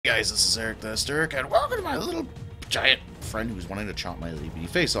Hey guys, this is Eric the Hysteric, and welcome to my little giant friend who's wanting to chop my LEB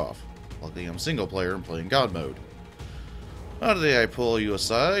face off. Luckily, I'm single player and playing God mode. Today I pull you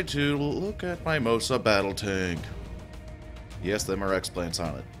aside to look at my Mosa battle tank. Yes, them are explants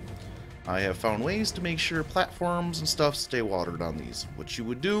on it. I have found ways to make sure platforms and stuff stay watered on these. What you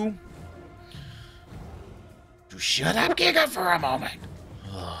would do... Shut up, Giga, for a moment!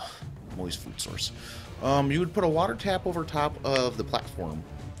 Ugh, moist food source. You would put a water tap over top of the platform.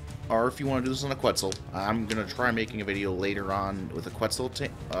 Or if you want to do this on a Quetzal, I'm going to try making a video later on with a Quetzal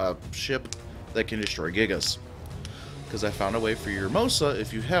ship that can destroy Gigas. Because I found a way for your Mosa,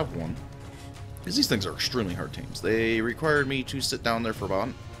 if you have one, because these things are extremely hard tames. They required me to sit down there for about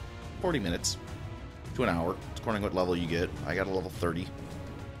 40 minutes to an hour, according to what level you get. I got a level 30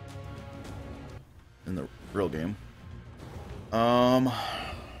 in the real game.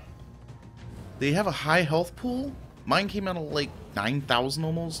 They have a high health pool. Mine came out of like 9,000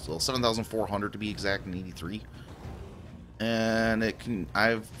 almost, well, 7,400 to be exact, in 83. And it can,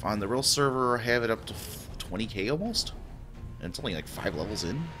 on the real server, I have it up to 20k almost. And it's only like 5 levels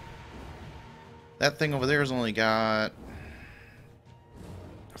in. That thing over there has only got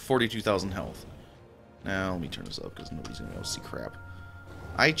 42,000 health. Now, let me turn this up because nobody's going to be able to see crap.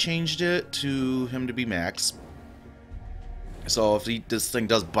 I changed it to him to be max. So if this thing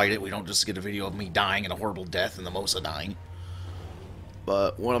does bite it, we don't just get a video of me dying in a horrible death and the Mosa dying.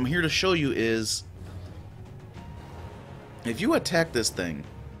 But what I'm here to show you is, if you attack this thing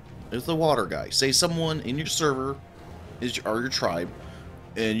with the water guy, say someone in your server or your tribe,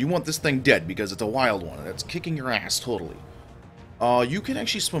 and you want this thing dead because it's a wild one and it's kicking your ass totally, you can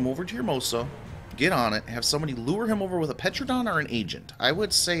actually swim over to your Mosa, get on it, have somebody lure him over with a Petrodon or an agent. I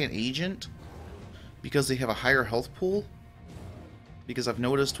would say an agent because they have a higher health pool. Because I've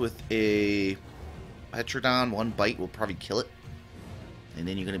noticed with a Petrodon, one bite will probably kill it. And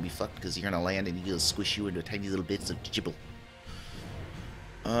then you're going to be fucked because you're going to land and he'll squish you into tiny little bits of gibble.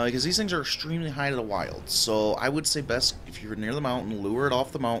 Because these things are extremely high to the wild. So I would say best, if you're near the mountain, lure it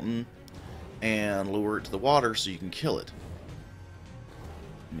off the mountain and lure it to the water so you can kill it.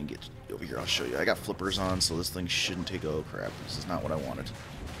 Let me get over here, I'll show you. I got flippers on, so this thing shouldn't take... Oh, crap. This is not what I wanted.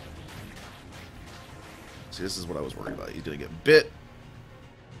 See, this is what I was worried about. He's going to get bit.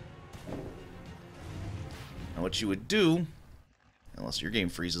 Now what you would do, unless your game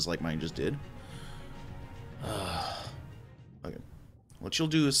freezes like mine just did, okay, what you'll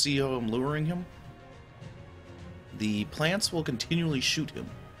do is see how I'm luring him. The plants will continually shoot him.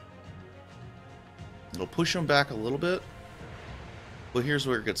 It'll push him back a little bit, but here's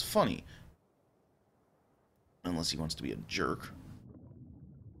where it gets funny. Unless he wants to be a jerk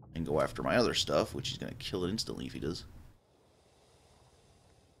and go after my other stuff, which he's going to kill it instantly if he does.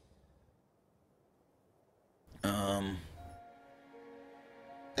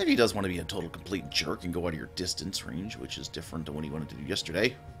 If he does want to be a total complete jerk and go out of your distance range, which is different than what he wanted to do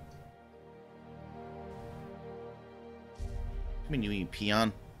yesterday. Come in, you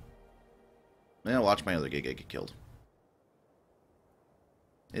peon. Now watch my other Giga get killed.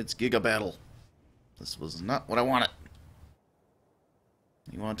 It's Giga battle. This was not what I wanted.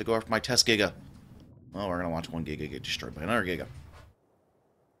 You wanted to go after my test Giga. Well, we're going to watch one Giga get destroyed by another Giga.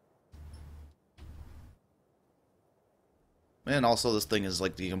 And also, this thing is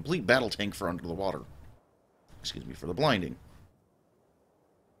like the complete battle tank for under the water. Excuse me for the blinding.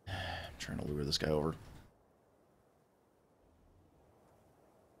 I'm trying to lure this guy over.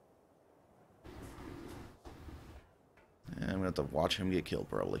 And I'm going to have to watch him get killed,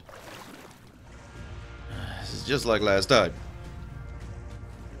 probably. This is just like last time.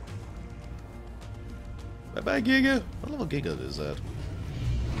 Bye-bye, Giga. What level Giga is that?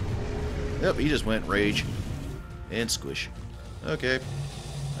 Yep, he just went rage. And squish. Okay.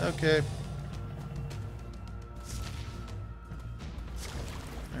 Okay.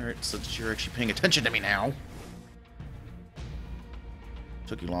 Alright, so that you're actually paying attention to me now.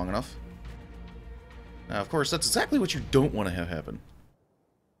 Took you long enough. Now, of course, that's exactly what you don't want to have happen.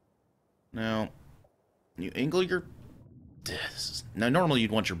 Now, you angle your... Now, normally you'd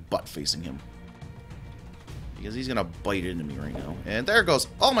want your butt facing him. Because he's going to bite into me right now. And there goes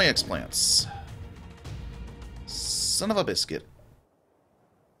all my explants. Son of a biscuit.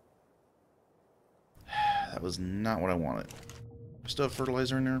 That was not what I wanted. Still have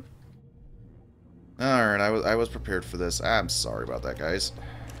fertilizer in there? Alright, I was prepared for this. I'm sorry about that, guys.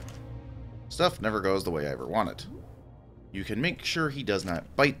 Stuff never goes the way I ever want it. You can make sure he does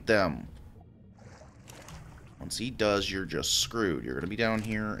not bite them. Once he does, you're just screwed. You're going to be down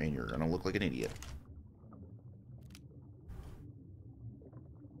here, and you're going to look like an idiot.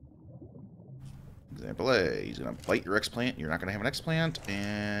 Example A, he's going to bite your X-plant. You're not going to have an X-plant.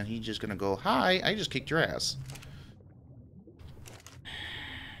 And he's just going to go, hi, I just kicked your ass.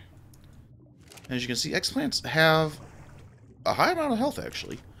 As you can see, X-plants have a high amount of health,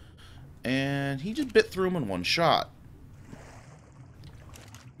 actually. And he just bit through him in one shot.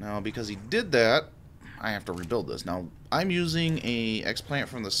 Now, because he did that, I have to rebuild this. Now, I'm using a X-plant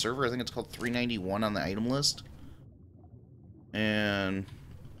from the server. I think it's called 391 on the item list. And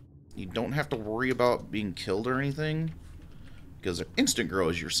you don't have to worry about being killed or anything, because they're instant grow,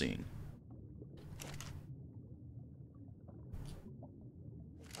 as you're seeing.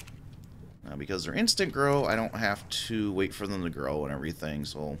 Now, because they're instant grow, I don't have to wait for them to grow and everything,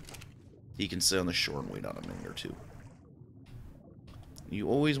 so he can sit on the shore and wait on a minute or two. You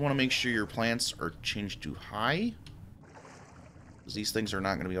always want to make sure your plants are changed to high, because these things are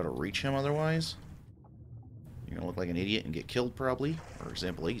not going to be able to reach him otherwise. You're going to look like an idiot and get killed, probably. For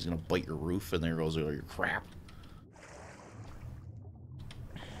example, he's going to bite your roof, and there goes all your crap.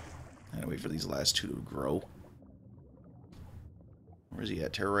 And wait for these last two to grow. Where's he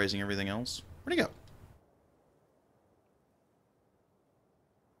at? Terrorizing everything else? Where'd he go?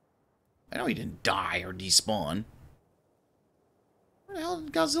 I know he didn't die or despawn. Where the hell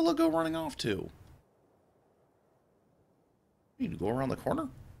did Godzilla go running off to? You need to go around the corner?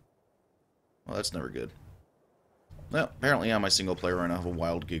 Well, that's never good. Well, apparently on my single player right now I have a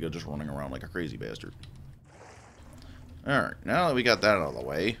wild Giga just running around like a crazy bastard. Alright, now that we got that out of the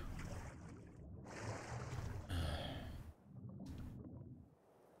way.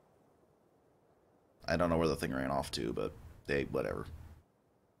 I don't know where the thing ran off to, but hey, whatever.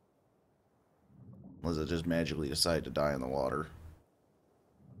 Unless it just magically decided to die in the water.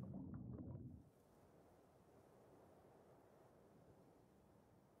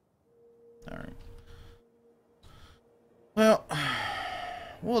 Alright. Well,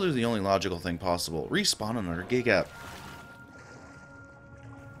 we'll do the only logical thing possible. Respawn another GIGA.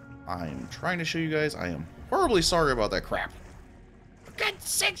 I'm trying to show you guys I am horribly sorry about that crap. For God's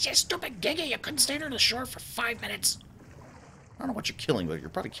sakes, you stupid Giga, you couldn't stay on the shore for 5 minutes. I don't know what you're killing, but you're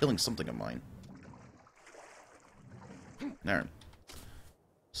probably killing something of mine. Alright.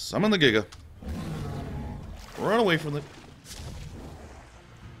 Summon the Giga. Run away from it.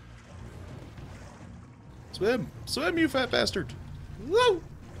 Swim! Swim, you fat bastard! Woo!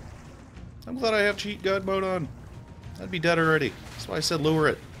 I'm glad I have cheat god mode on. I'd be dead already. That's why I said lure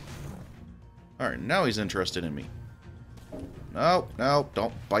it. Alright, now he's interested in me. No, no,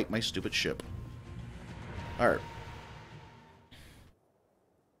 don't bite my stupid ship. Alright.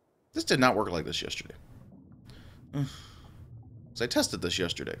 This did not work like this yesterday. Because I tested this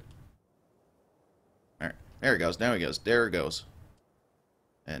yesterday. Alright, there he goes, now he goes, there he goes.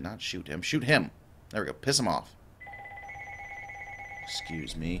 And not shoot him, shoot him! There we go. Piss him off.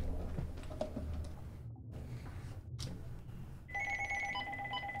 Excuse me.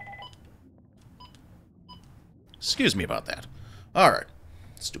 Excuse me about that. Alright.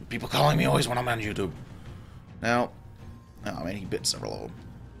 Stupid people calling me always when I'm on YouTube. Now, oh man, he bit several of them.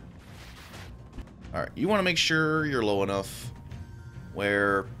 Alright, you want to make sure you're low enough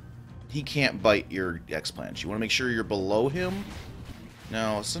where he can't bite your X-plants. You want to make sure you're below him.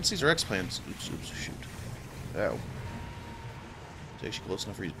 Now, since these are X-plants... Oops, shoot. Ow. Is he actually close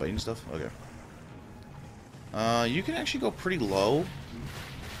enough for he's biting stuff? Okay. You can actually go pretty low.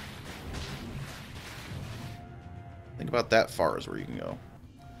 Think about that far is where you can go.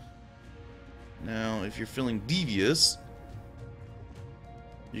 Now, if you're feeling devious,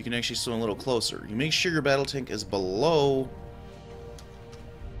 you can actually swim a little closer. You make sure your battle tank is below...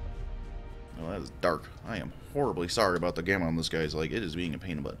 Oh, that is dark. I am horribly sorry about the gamma on this guy's like. It is being a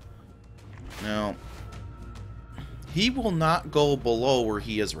pain in the butt. Now, he will not go below where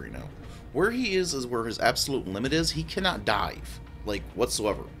he is right now. Where he is where his absolute limit is. He cannot dive, like,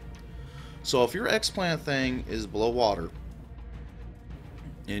 whatsoever. So if your X-plant thing is below water,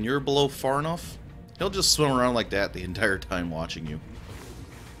 and you're below far enough, he'll just swim around like that the entire time watching you.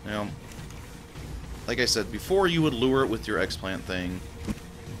 Now, like I said, before you would lure it with your X-plant thing,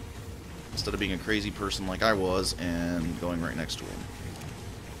 instead of being a crazy person like I was and going right next to him.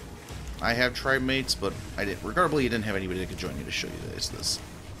 I have tribe mates, but I didn't. Regardless, I didn't have anybody that could join me to show you this.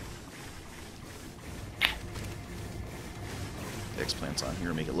 The X-plant's on here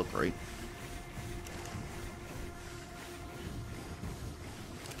to make it look right.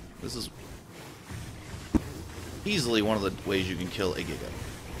 This is easily one of the ways you can kill a Giga.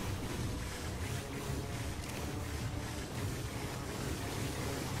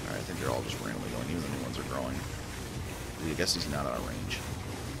 Alright, I think they're all just randomly going, even the new ones are growing. I guess he's not out of range.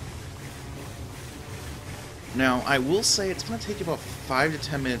 Now, I will say it's going to take you about 5 to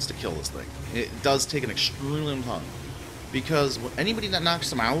 10 minutes to kill this thing. It does take an extremely long time. Because anybody that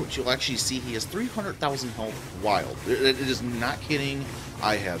knocks him out, you'll actually see he has 300,000 health wild. It is not kidding.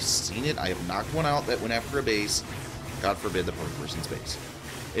 I have seen it. I have knocked one out that went after a base. God forbid the poor person's base.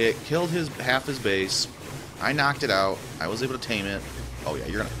 It killed half his base. I knocked it out. I was able to tame it. Oh yeah,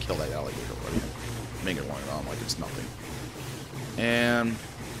 you're going to kill that alligator, right? Make it run on like it's nothing. And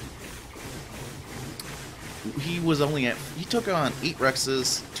he took on 8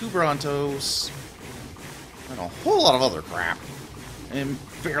 Rexes, 2 Brontos, and a whole lot of other crap, and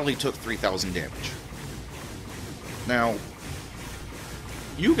barely took 3,000 damage. Now,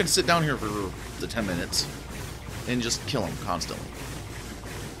 you can sit down here for the 10 minutes and just kill him constantly.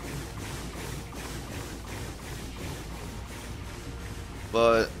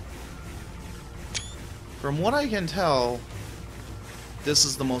 But from what I can tell, this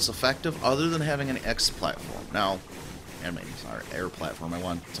is the most effective, other than having an X platform. Now, and maybe sorry, air platform.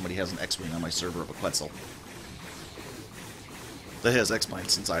 Somebody has an X-wing on my server of a Quetzal that has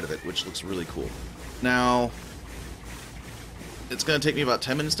X-plants inside of it, which looks really cool. Now, it's going to take me about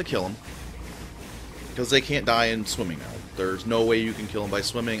 10 minutes to kill them, because they can't die in swimming now. There's no way you can kill them by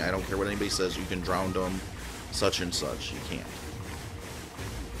swimming. I don't care what anybody says. You can drown them, such and such. You can't.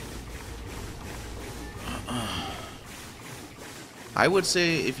 I would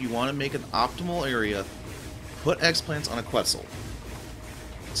say if you want to make an optimal area, put X-plants on a Quetzal.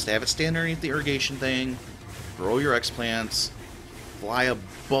 Just have it stand underneath the irrigation thing, grow your X-plants, fly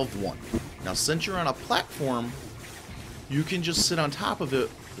above one. Now, since you're on a platform, you can just sit on top of it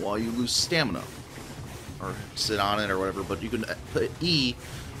while you lose stamina. Or sit on it or whatever, but you can put E,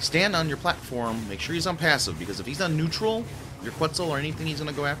 stand on your platform, make sure he's on passive, because if he's on neutral, your Quetzal or anything he's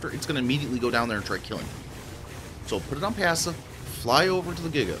going to go after, it's going to immediately go down there and try killing you. So put it on passive, fly over to the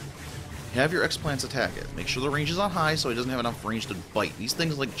Giga, have your X-plants attack it. Make sure the range is on high so he doesn't have enough range to bite. These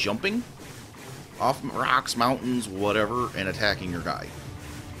things like jumping off rocks, mountains, whatever, and attacking your guy.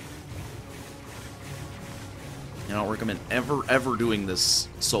 I don't recommend ever doing this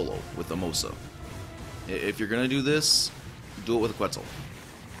solo with a Mosa. If you're going to do this, do it with a Quetzal.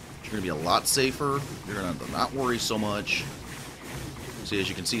 You're going to be a lot safer. You're going to not worry so much. See, as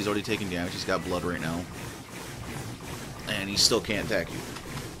you can see, he's already taking damage. He's got blood right now. And he still can't attack you.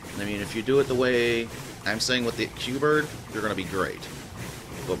 I mean, if you do it the way I'm saying with the Q-Bird, you're going to be great.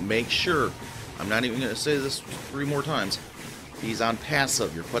 But make sure, I'm not even going to say this 3 more times, he's on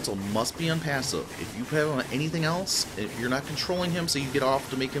passive. Your Quetzal must be on passive. If you have him on anything else, if you're not controlling him so you get off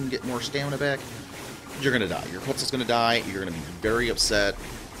to make him get more stamina back, you're going to die. Your Quetzal's going to die, you're going to be very upset,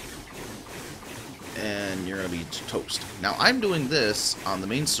 and you're going to be toast. Now, I'm doing this on the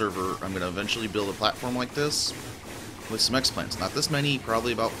main server. I'm going to eventually build a platform like this with some X-plants. Not this many,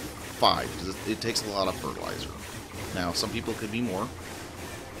 probably about 5, because it takes a lot of fertilizer. Now, some people could be more.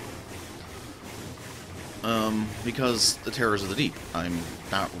 Because the terrors of the deep. I'm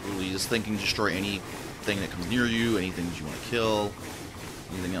not really just thinking destroy anything that comes near you, anything that you want to kill,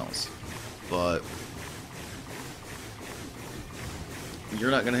 anything else. But you're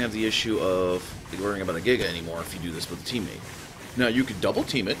not going to have the issue of worrying about a Giga anymore if you do this with a teammate. Now, you could double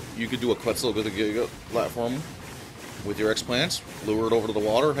team it. You could do a Quetzal with a Giga platform with your X-plants, lure it over to the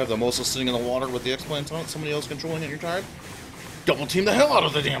water, have the Mosa sitting in the water with the X-plants on it, somebody else controlling it your tribe. Double team the hell out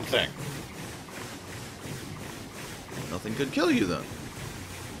of the damn thing! Nothing could kill you then.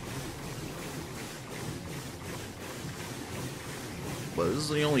 But this is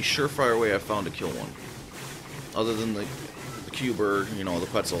the only surefire way I've found to kill one. Other than the Q-Bird, you know, the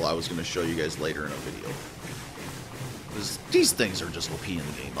Quetzal I was going to show you guys later in a video. These things are just OP in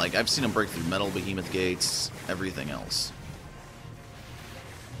the game. Like, I've seen them break through metal behemoth gates, everything else.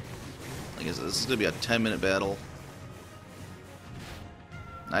 Like I said, this is going to be a 10-minute battle.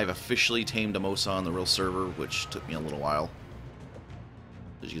 I've officially tamed a Mosa on the real server, which took me a little while.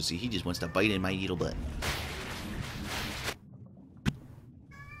 As you can see, he just wants to bite in my little butt.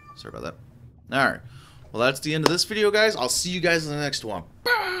 Sorry about that. Alright. Well, that's the end of this video, guys. I'll see you guys in the next one.